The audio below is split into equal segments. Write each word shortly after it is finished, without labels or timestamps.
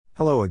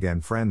Hello again,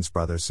 friends,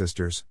 brothers,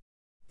 sisters.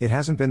 It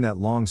hasn't been that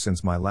long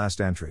since my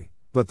last entry,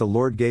 but the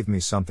Lord gave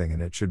me something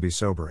and it should be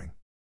sobering.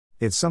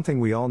 It's something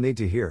we all need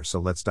to hear, so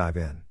let's dive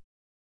in.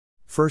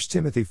 1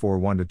 Timothy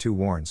 4:1-2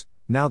 warns,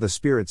 "Now the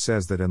Spirit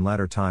says that in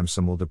latter times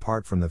some will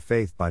depart from the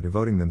faith by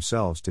devoting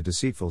themselves to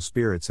deceitful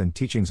spirits and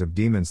teachings of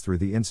demons through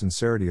the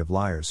insincerity of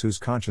liars whose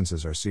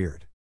consciences are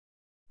seared."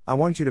 I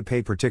want you to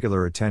pay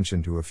particular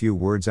attention to a few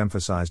words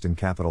emphasized in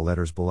capital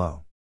letters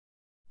below.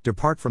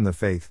 Depart from the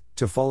faith,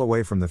 to fall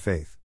away from the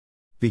faith.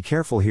 Be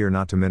careful here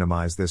not to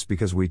minimize this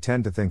because we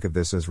tend to think of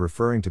this as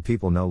referring to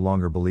people no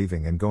longer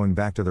believing and going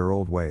back to their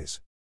old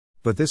ways.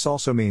 But this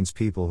also means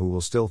people who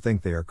will still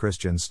think they are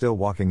Christians, still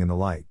walking in the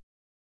light.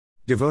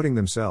 Devoting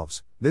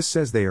themselves, this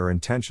says they are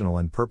intentional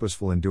and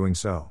purposeful in doing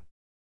so.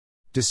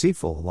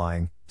 Deceitful,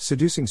 lying,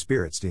 seducing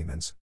spirits,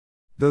 demons.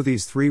 Though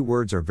these three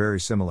words are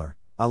very similar,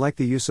 I like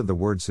the use of the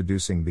word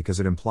seducing because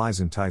it implies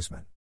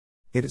enticement.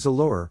 It is a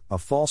lure, a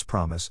false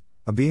promise,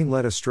 a being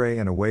led astray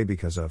and away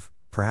because of,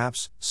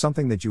 perhaps,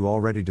 something that you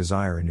already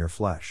desire in your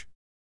flesh.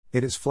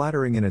 It is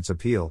flattering in its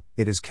appeal,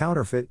 it is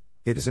counterfeit,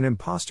 it is an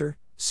impostor.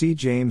 See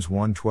James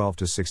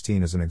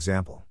 1:12-16 as an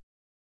example.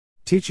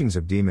 Teachings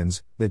of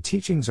demons, the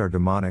teachings are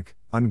demonic,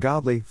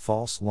 ungodly,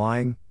 false,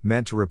 lying,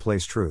 meant to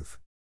replace truth.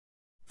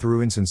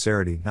 Through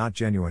insincerity, not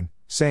genuine,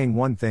 saying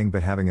one thing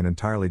but having an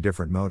entirely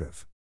different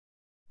motive.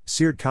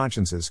 Seared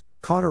consciences,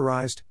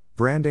 cauterized,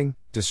 branding,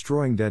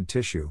 destroying dead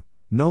tissue,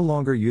 no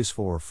longer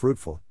useful or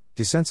fruitful,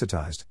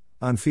 desensitized,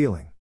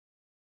 unfeeling.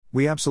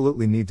 We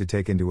absolutely need to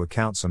take into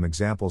account some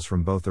examples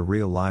from both the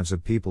real lives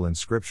of people in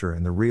Scripture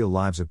and the real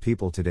lives of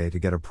people today to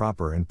get a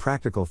proper and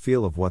practical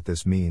feel of what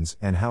this means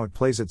and how it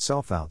plays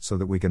itself out so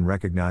that we can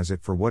recognize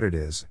it for what it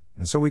is,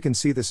 and so we can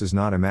see this is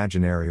not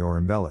imaginary or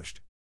embellished.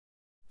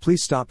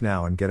 Please stop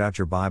now and get out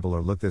your Bible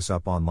or look this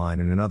up online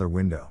in another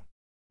window.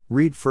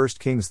 Read 1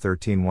 Kings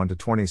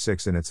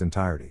 13:1-26 in its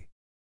entirety.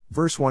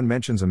 Verse 1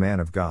 mentions a man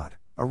of God,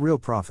 a real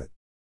prophet.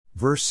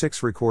 Verse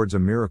 6 records a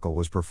miracle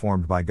was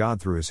performed by God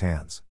through his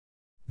hands.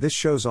 This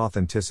shows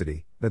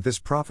authenticity, that this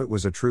prophet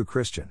was a true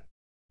Christian.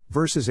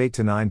 Verses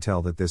 8-9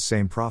 tell that this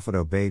same prophet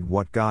obeyed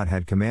what God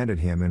had commanded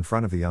him in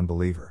front of the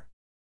unbeliever.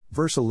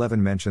 Verse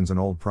 11 mentions an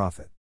old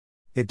prophet.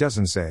 It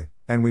doesn't say,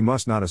 and we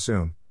must not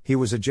assume, he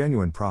was a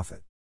genuine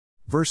prophet.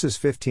 Verses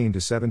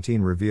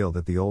 15-17 reveal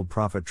that the old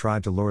prophet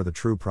tried to lure the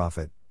true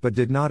prophet, but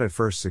did not at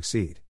first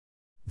succeed.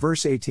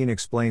 Verse 18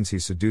 explains he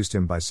seduced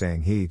him by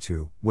saying he,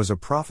 too, was a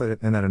prophet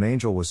and that an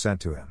angel was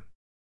sent to him.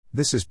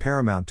 This is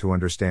paramount to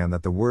understand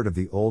that the word of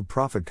the old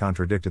prophet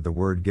contradicted the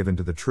word given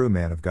to the true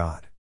man of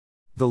God.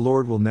 The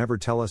Lord will never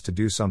tell us to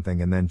do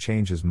something and then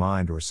change his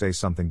mind or say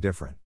something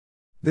different.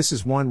 This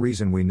is one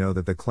reason we know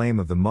that the claim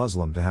of the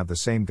Muslim to have the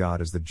same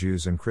God as the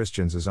Jews and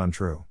Christians is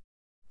untrue.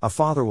 A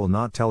father will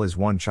not tell his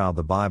one child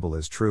the Bible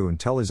is true and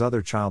tell his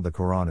other child the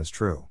Quran is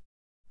true.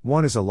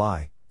 One is a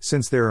lie,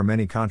 since there are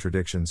many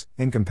contradictions,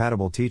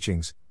 incompatible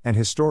teachings, and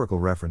historical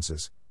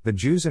references. The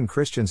Jews and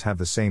Christians have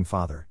the same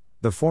father.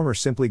 The former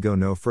simply go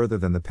no further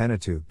than the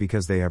Pentateuch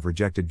because they have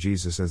rejected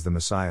Jesus as the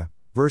Messiah.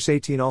 Verse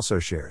 18 also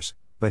shares,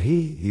 "But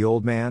he, the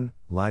old man,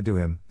 lied to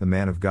him, the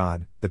man of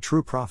God, the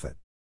true prophet."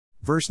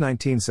 Verse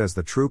 19 says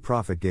the true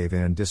prophet gave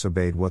in and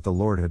disobeyed what the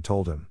Lord had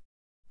told him.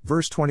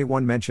 Verse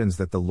 21 mentions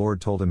that the Lord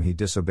told him he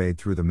disobeyed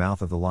through the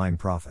mouth of the lying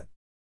prophet.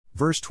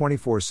 Verse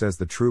 24 says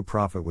the true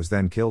prophet was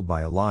then killed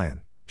by a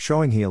lion,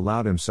 showing he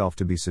allowed himself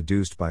to be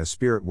seduced by a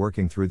spirit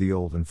working through the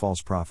old and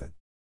false prophet.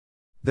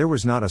 There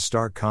was not a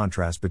stark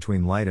contrast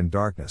between light and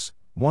darkness,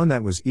 one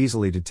that was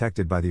easily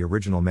detected by the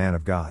original man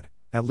of God,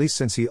 at least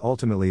since he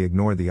ultimately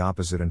ignored the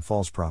opposite and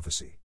false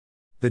prophecy.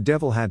 The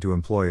devil had to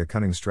employ a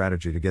cunning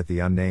strategy to get the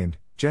unnamed,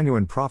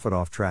 genuine prophet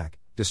off track,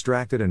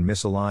 distracted and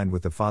misaligned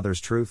with the Father's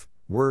truth,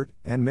 word,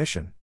 and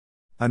mission.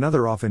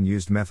 Another often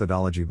used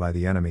methodology by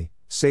the enemy,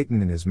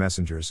 Satan and his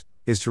messengers,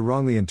 is to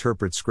wrongly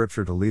interpret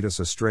Scripture to lead us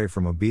astray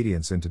from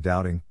obedience into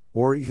doubting,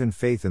 or even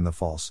faith in the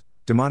false,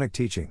 demonic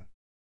teaching.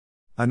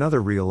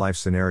 Another real-life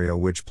scenario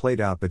which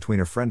played out between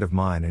a friend of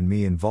mine and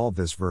me involved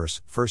this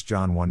verse, 1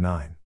 John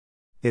 1:9.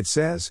 It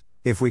says,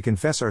 "If we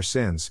confess our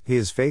sins, he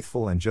is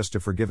faithful and just to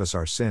forgive us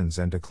our sins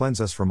and to cleanse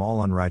us from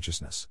all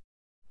unrighteousness."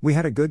 We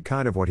had a good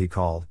kind of what he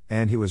called,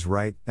 and he was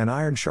right, an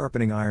iron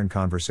sharpening iron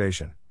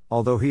conversation.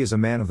 Although he is a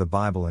man of the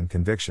Bible and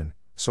conviction,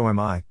 so am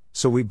I,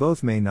 so we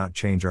both may not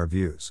change our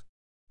views.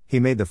 He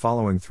made the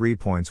following 3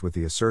 points with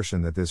the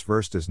assertion that this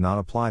verse does not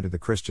apply to the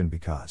Christian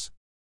because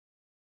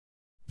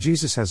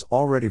Jesus has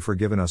already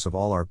forgiven us of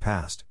all our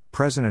past,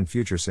 present and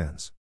future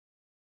sins.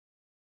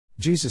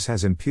 Jesus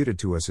has imputed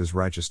to us his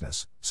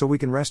righteousness, so we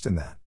can rest in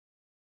that.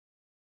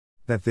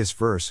 That this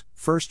verse,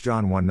 1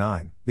 John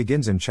 1:9,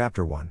 begins in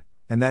chapter 1,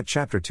 and that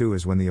chapter 2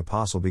 is when the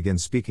apostle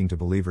begins speaking to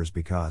believers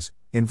because,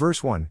 in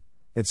verse 1,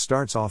 it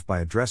starts off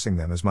by addressing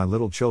them as my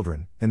little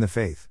children, in the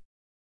faith.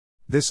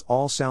 This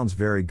all sounds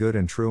very good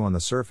and true on the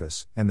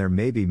surface, and there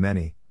may be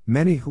many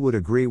who would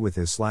agree with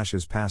his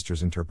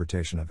pastor's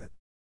interpretation of it.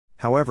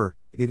 However,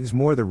 it is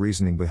more the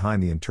reasoning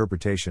behind the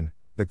interpretation,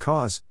 the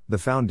cause, the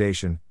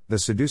foundation, the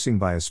seducing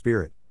by a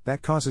spirit,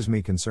 that causes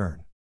me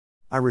concern.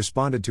 I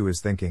responded to his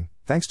thinking,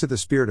 Thanks to the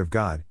Spirit of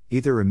God,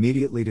 either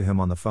immediately to Him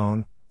on the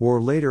phone, or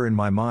later in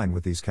my mind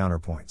with these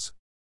counterpoints.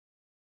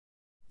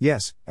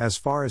 Yes, as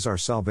far as our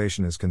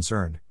salvation is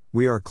concerned,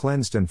 we are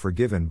cleansed and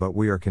forgiven, but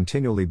we are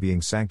continually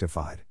being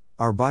sanctified.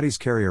 Our bodies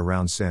carry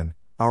around sin,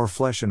 our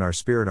flesh and our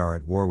spirit are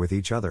at war with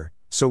each other,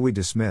 so we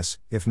dismiss,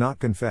 if not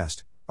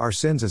confessed, our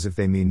sins as if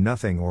they mean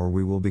nothing, or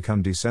we will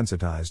become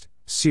desensitized,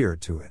 seared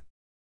to it.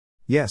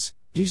 Yes,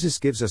 Jesus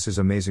gives us His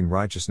amazing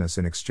righteousness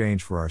in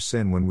exchange for our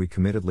sin when we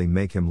committedly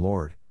make Him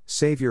Lord,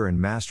 Savior and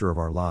Master of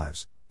our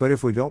lives, but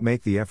if we don't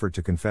make the effort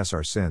to confess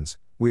our sins,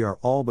 we are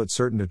all but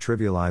certain to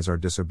trivialize our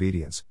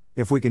disobedience,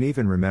 if we can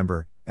even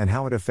remember, and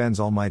how it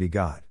offends Almighty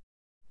God.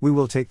 We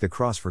will take the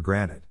cross for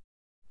granted.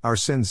 Our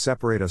sins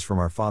separate us from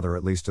our Father,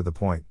 at least to the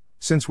point,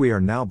 since we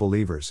are now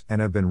believers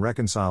and have been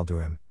reconciled to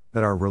Him,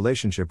 that our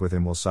relationship with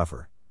Him will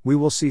suffer. We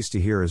will cease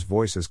to hear His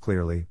voice as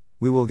clearly,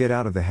 we will get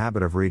out of the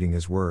habit of reading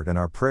His Word, and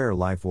our prayer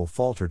life will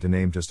falter, to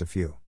name just a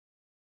few.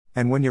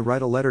 And when you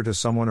write a letter to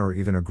someone or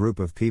even a group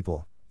of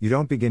people, you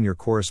don't begin your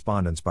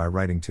correspondence by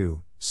writing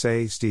to,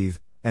 say, Steve,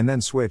 and then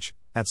switch,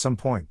 at some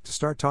point, to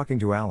start talking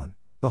to Alan.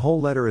 The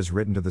whole letter is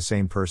written to the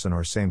same person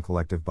or same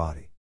collective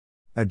body.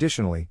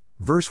 Additionally,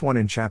 verse 1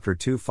 in chapter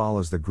 2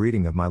 follows the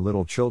greeting of my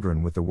little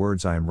children with the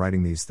words, I am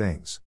writing these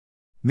things.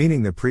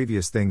 Meaning the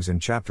previous things in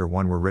chapter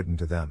 1 were written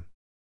to them.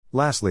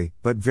 Lastly,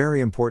 but very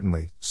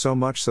importantly, so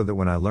much so that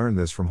when I learned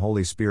this from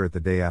Holy Spirit the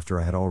day after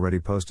I had already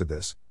posted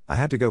this, I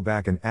had to go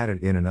back and add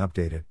it in and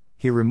update it.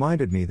 He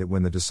reminded me that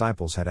when the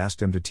disciples had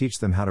asked Him to teach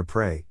them how to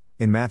pray,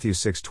 in Matthew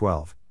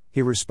 6:12,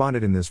 He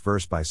responded in this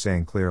verse by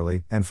saying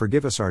clearly, and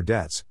forgive us our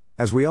debts,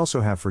 as we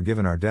also have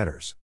forgiven our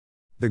debtors.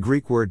 The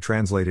Greek word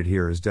translated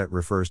here as debt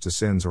refers to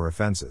sins or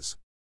offenses.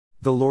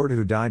 The Lord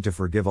who died to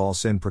forgive all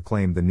sin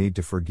proclaimed the need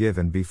to forgive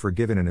and be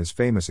forgiven in His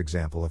famous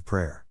example of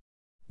prayer.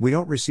 We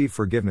don't receive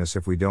forgiveness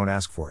if we don't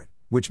ask for it,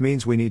 which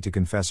means we need to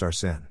confess our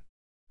sin.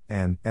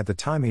 And, at the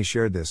time He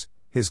shared this,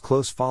 His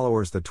close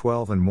followers, the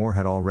 12 and more,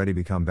 had already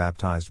become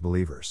baptized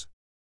believers.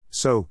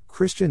 So,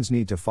 Christians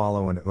need to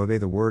follow and obey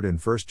the Word in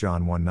 1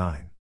 John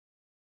 1:9.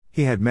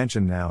 He had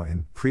mentioned now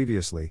and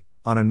previously,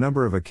 on a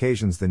number of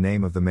occasions, the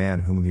name of the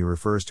man whom he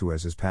refers to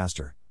as his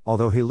pastor,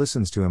 although he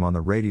listens to him on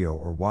the radio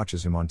or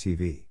watches him on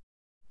TV.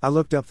 I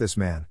looked up this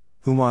man,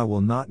 whom I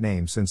will not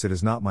name since it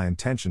is not my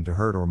intention to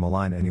hurt or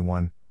malign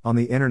anyone, on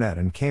the internet,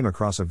 and came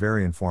across a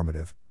very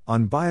informative,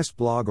 unbiased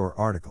blog or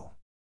article.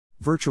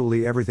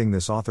 Virtually everything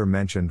this author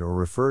mentioned or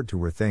referred to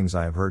were things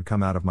I have heard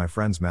come out of my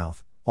friend's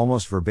mouth,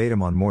 almost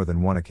verbatim on more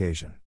than one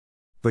occasion.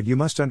 But you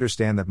must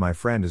understand that my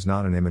friend is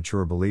not an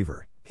immature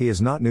believer, he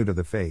is not new to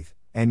the faith,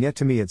 and yet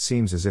to me it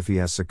seems as if he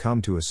has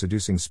succumbed to a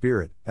seducing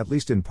spirit, at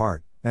least in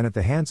part, and at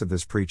the hands of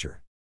this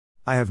preacher.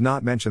 I have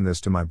not mentioned this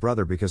to my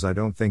brother because I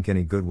don't think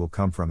any good will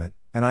come from it,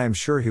 and I am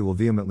sure he will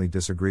vehemently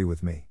disagree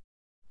with me.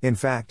 In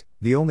fact,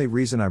 the only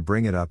reason I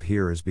bring it up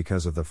here is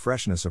because of the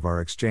freshness of our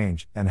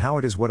exchange, and how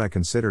it is what I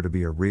consider to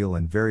be a real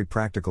and very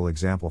practical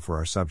example for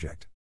our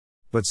subject.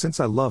 But since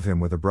I love him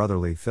with a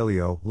brotherly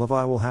filial love,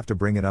 I will have to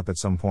bring it up at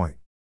some point.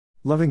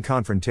 Loving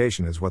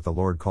confrontation is what the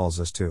Lord calls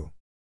us to.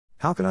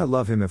 How can I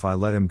love him if I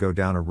let him go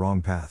down a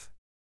wrong path?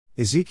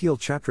 Ezekiel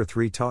chapter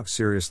 3 talks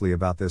seriously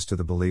about this to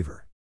the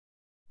believer.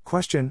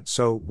 Question: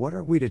 so, what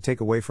are we to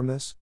take away from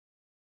this?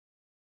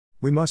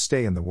 We must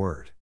stay in the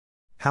Word.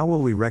 How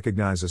will we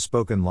recognize a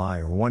spoken lie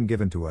or one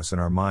given to us in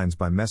our minds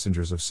by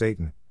messengers of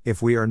Satan,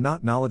 if we are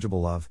not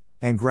knowledgeable of,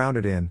 and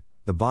grounded in,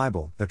 the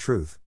Bible, the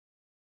truth?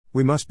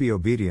 We must be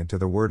obedient to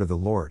the word of the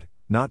Lord,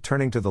 not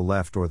turning to the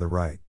left or the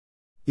right.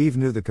 Eve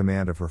knew the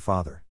command of her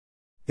father.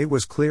 It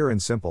was clear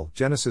and simple,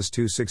 Genesis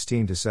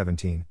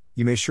 2:16-17,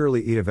 you may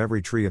surely eat of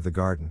every tree of the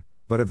garden,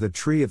 but of the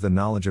tree of the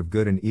knowledge of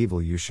good and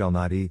evil you shall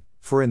not eat,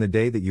 for in the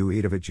day that you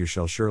eat of it you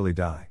shall surely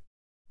die.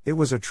 It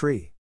was a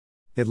tree.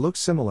 It looked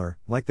similar,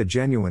 like the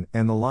genuine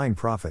and the lying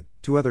prophet,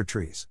 to other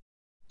trees.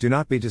 Do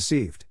not be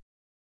deceived.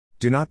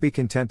 Do not be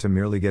content to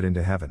merely get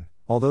into heaven,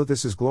 although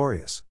this is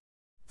glorious.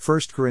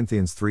 1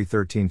 Corinthians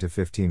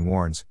 3:13-15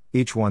 warns,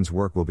 each one's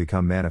work will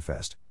become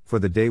manifest, for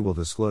the day will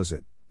disclose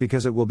it,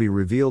 because it will be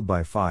revealed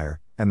by fire,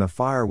 and the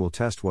fire will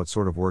test what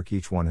sort of work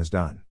each one has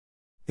done.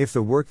 If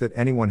the work that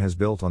anyone has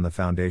built on the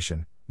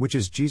foundation, which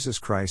is Jesus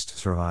Christ,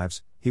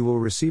 survives, he will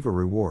receive a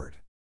reward.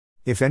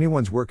 If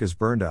anyone's work is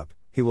burned up,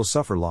 he will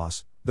suffer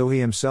loss, though he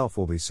himself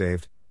will be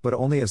saved, but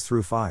only as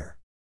through fire.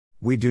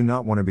 We do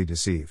not want to be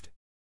deceived.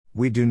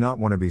 We do not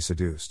want to be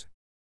seduced.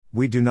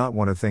 We do not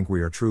want to think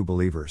we are true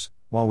believers,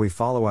 while we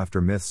follow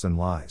after myths and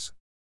lies.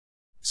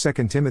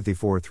 2 Timothy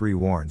 4:3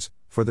 warns,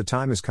 for the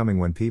time is coming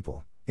when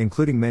people,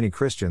 including many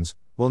Christians,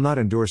 will not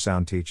endure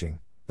sound teaching,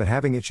 but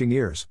having itching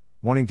ears,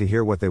 wanting to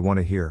hear what they want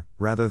to hear,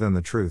 rather than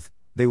the truth,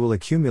 they will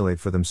accumulate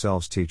for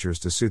themselves teachers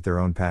to suit their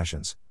own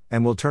passions,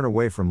 and will turn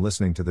away from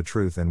listening to the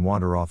truth and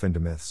wander off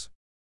into myths.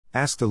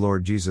 Ask the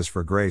Lord Jesus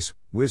for grace,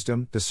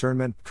 wisdom,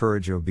 discernment,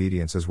 courage,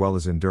 obedience as well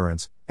as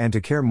endurance, and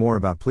to care more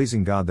about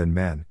pleasing God than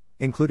men,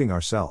 including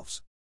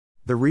ourselves.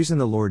 The reason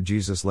the Lord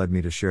Jesus led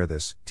me to share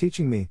this,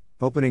 teaching me,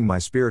 opening my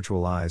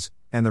spiritual eyes,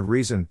 and the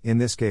reason, in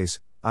this case,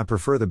 I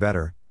prefer the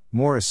better,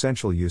 more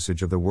essential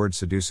usage of the word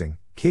seducing,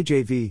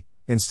 KJV,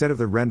 Instead of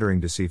the rendering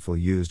deceitful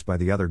used by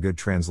the other good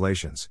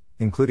translations,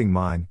 including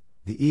mine,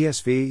 the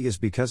ESV is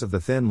because of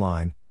the thin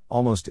line,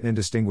 almost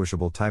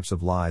indistinguishable types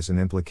of lies and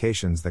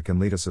implications that can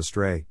lead us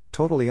astray,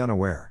 totally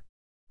unaware.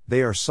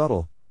 They are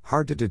subtle,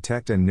 hard to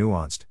detect and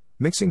nuanced,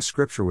 mixing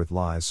scripture with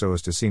lies so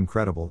as to seem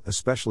credible,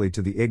 especially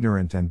to the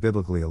ignorant and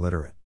biblically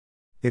illiterate.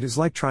 It is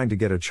like trying to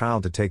get a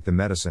child to take the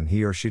medicine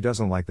he or she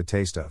doesn't like the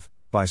taste of,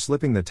 by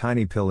slipping the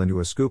tiny pill into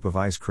a scoop of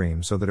ice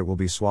cream so that it will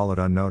be swallowed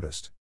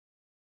unnoticed.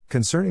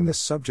 Concerning this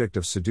subject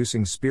of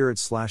seducing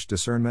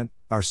spirits/discernment,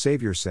 our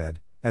Savior said,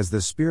 "As the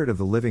Spirit of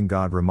the living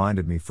God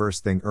reminded me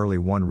first thing early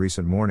one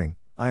recent morning,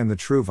 I am the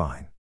true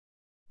vine."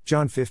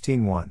 John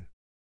 15:1.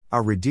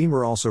 Our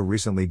Redeemer also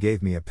recently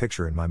gave me a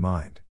picture in my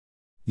mind.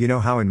 You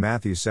know how in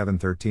Matthew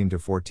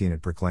 7:13-14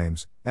 it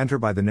proclaims, "Enter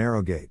by the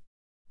narrow gate.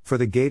 For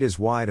the gate is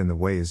wide and the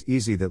way is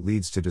easy that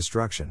leads to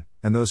destruction,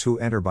 and those who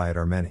enter by it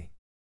are many.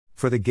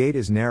 For the gate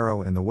is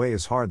narrow and the way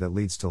is hard that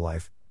leads to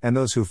life, and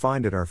those who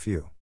find it are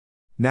few."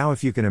 Now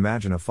if you can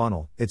imagine a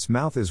funnel, its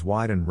mouth is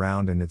wide and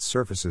round and its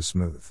surface is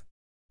smooth.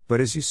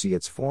 But as you see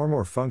its form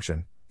or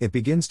function, it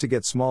begins to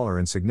get smaller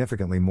and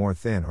significantly more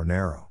thin or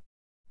narrow.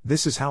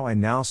 This is how I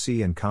now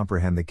see and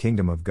comprehend the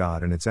kingdom of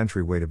God and its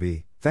entryway to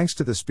be, thanks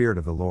to the Spirit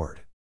of the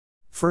Lord.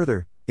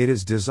 Further, it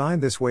is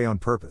designed this way on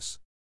purpose.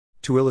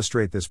 To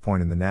illustrate this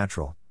point in the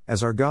natural,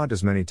 as our God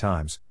does many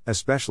times,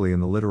 especially in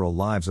the literal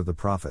lives of the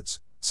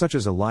prophets, such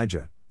as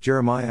Elijah,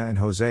 Jeremiah and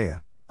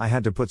Hosea, I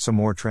had to put some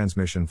more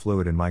transmission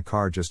fluid in my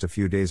car just a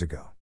few days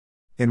ago.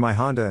 In my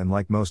Honda, and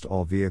like most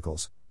all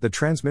vehicles, the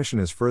transmission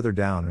is further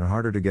down and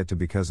harder to get to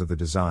because of the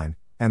design,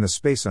 and the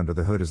space under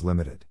the hood is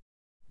limited.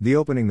 The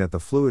opening that the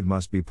fluid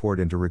must be poured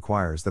into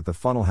requires that the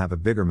funnel have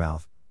a bigger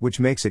mouth, which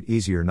makes it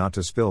easier not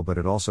to spill, but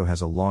it also has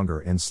a longer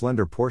and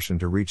slender portion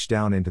to reach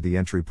down into the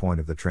entry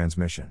point of the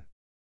transmission.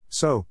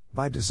 So,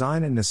 by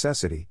design and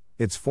necessity,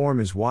 its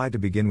form is wide to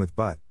begin with,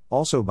 but,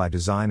 also by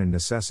design and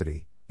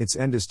necessity, its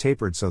end is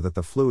tapered so that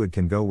the fluid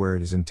can go where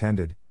it is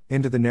intended,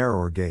 into the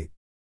narrower gate.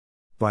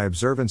 By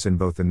observance in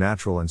both the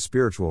natural and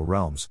spiritual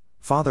realms,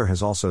 Father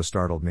has also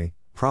startled me,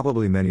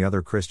 probably many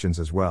other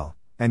Christians as well,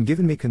 and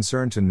given me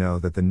concern to know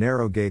that the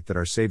narrow gate that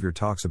our Savior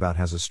talks about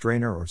has a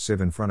strainer or sieve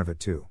in front of it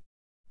too.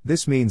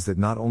 This means that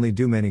not only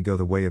do many go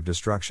the way of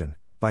destruction,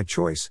 by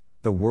choice,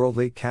 the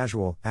worldly,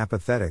 casual,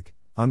 apathetic,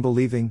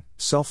 unbelieving,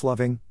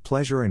 self-loving,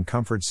 pleasure and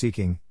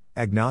comfort-seeking,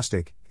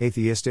 agnostic,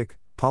 atheistic,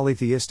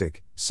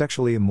 polytheistic,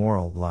 sexually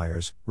immoral,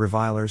 liars,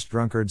 revilers,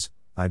 drunkards,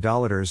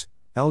 idolaters,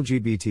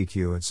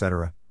 LGBTQ,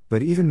 etc.,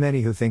 but even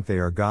many who think they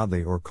are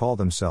godly or call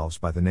themselves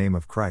by the name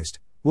of Christ,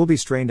 will be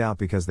strained out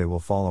because they will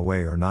fall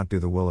away or not do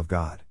the will of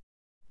God.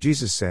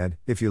 Jesus said,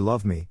 "If you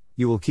love me,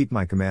 you will keep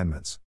my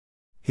commandments."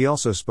 He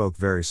also spoke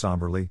very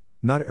somberly,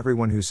 "Not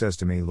everyone who says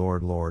to me,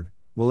 'Lord, Lord,'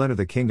 will enter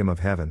the kingdom of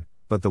heaven,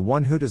 but the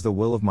one who does the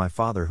will of my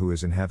Father who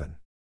is in heaven.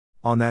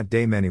 On that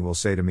day many will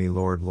say to me,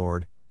 'Lord,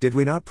 Lord, did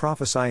we not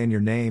prophesy in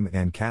your name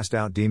and cast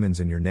out demons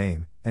in your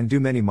name, and do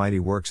many mighty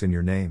works in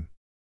your name?'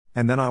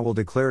 And then I will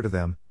declare to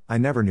them, 'I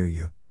never knew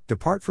you.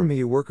 Depart from me,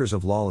 you workers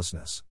of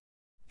lawlessness.'"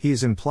 He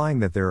is implying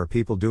that there are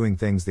people doing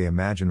things they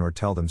imagine or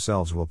tell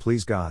themselves will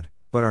please God,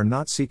 but are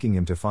not seeking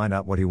Him to find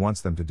out what He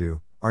wants them to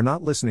do, are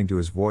not listening to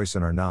His voice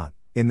and are not,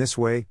 in this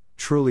way,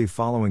 truly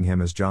following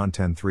Him, as John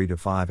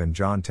 10:3-5 and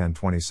John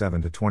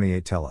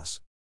 10:27-28 tell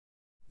us.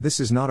 This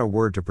is not a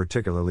word to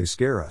particularly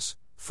scare us,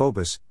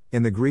 phobos.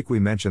 In the Greek we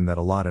mentioned that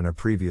a lot in a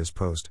previous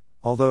post,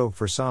 although,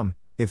 for some,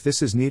 if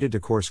this is needed to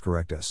course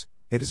correct us,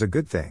 it is a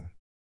good thing.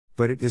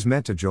 But it is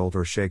meant to jolt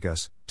or shake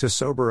us, to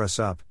sober us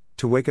up,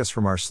 to wake us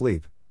from our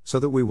sleep, so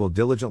that we will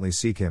diligently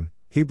seek Him,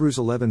 Hebrews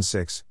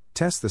 11:6,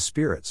 test the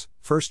spirits,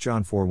 1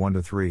 John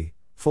 4:1-3,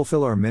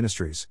 fulfill our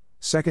ministries,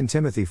 2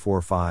 Timothy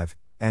 4:5,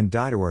 and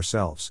die to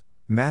ourselves,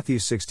 Matthew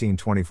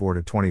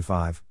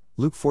 16:24-25,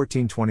 Luke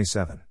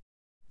 14:27.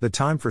 The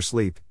time for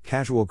sleep,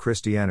 casual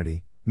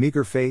Christianity,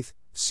 meager faith,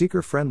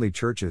 seeker-friendly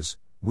churches,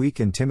 weak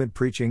and timid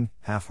preaching,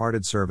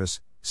 half-hearted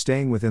service,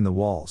 staying within the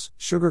walls,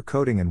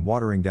 sugar-coating and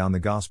watering down the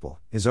gospel,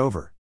 is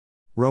over.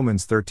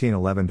 Romans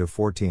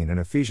 13:11-14 and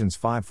Ephesians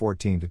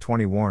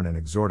 5:14-20 warn and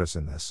exhort us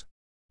in this.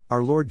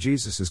 Our Lord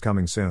Jesus is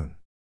coming soon.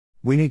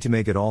 We need to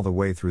make it all the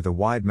way through the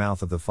wide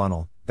mouth of the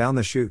funnel, down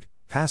the chute,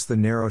 past the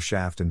narrow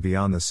shaft and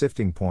beyond the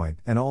sifting point,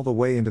 and all the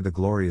way into the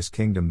glorious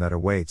kingdom that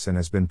awaits and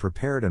has been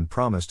prepared and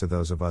promised to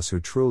those of us who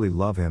truly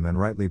love Him and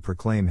rightly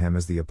proclaim Him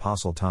as the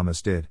Apostle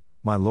Thomas did,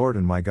 "My Lord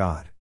and my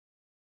God."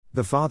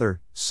 The Father,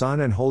 Son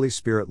and Holy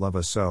Spirit love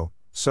us so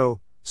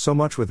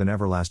much with an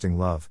everlasting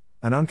love,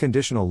 an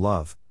unconditional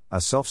love, a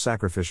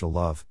self-sacrificial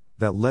love,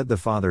 that led the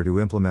Father to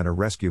implement a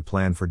rescue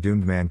plan for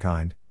doomed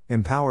mankind,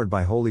 empowered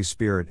by Holy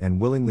Spirit and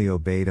willingly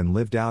obeyed and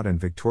lived out and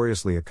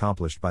victoriously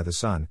accomplished by the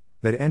Son,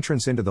 that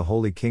entrance into the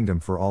Holy Kingdom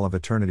for all of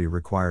eternity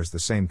requires the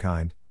same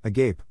kind,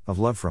 agape, of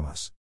love from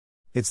us.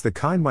 It's the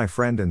kind my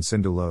friend and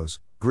syndulos,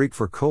 Greek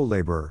for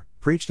co-laborer,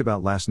 preached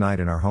about last night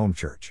in our home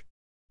church.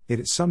 It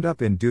is summed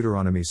up in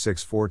Deuteronomy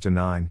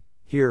 6:4-9,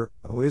 "Hear,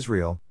 O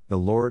Israel, the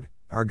Lord,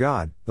 our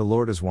God, the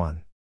Lord is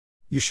one.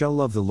 You shall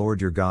love the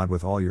Lord your God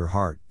with all your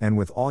heart, and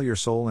with all your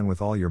soul and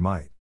with all your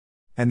might.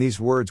 And these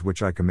words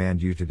which I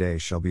command you today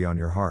shall be on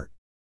your heart.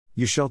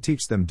 You shall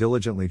teach them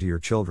diligently to your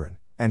children,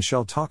 and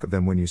shall talk of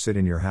them when you sit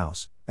in your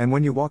house, and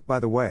when you walk by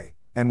the way,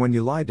 and when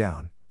you lie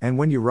down, and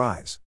when you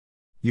rise.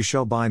 You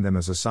shall bind them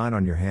as a sign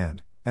on your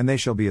hand, and they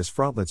shall be as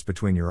frontlets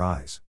between your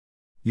eyes.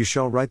 You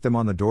shall write them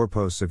on the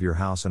doorposts of your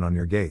house and on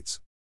your gates.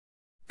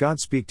 God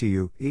speak to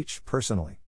you, each, personally.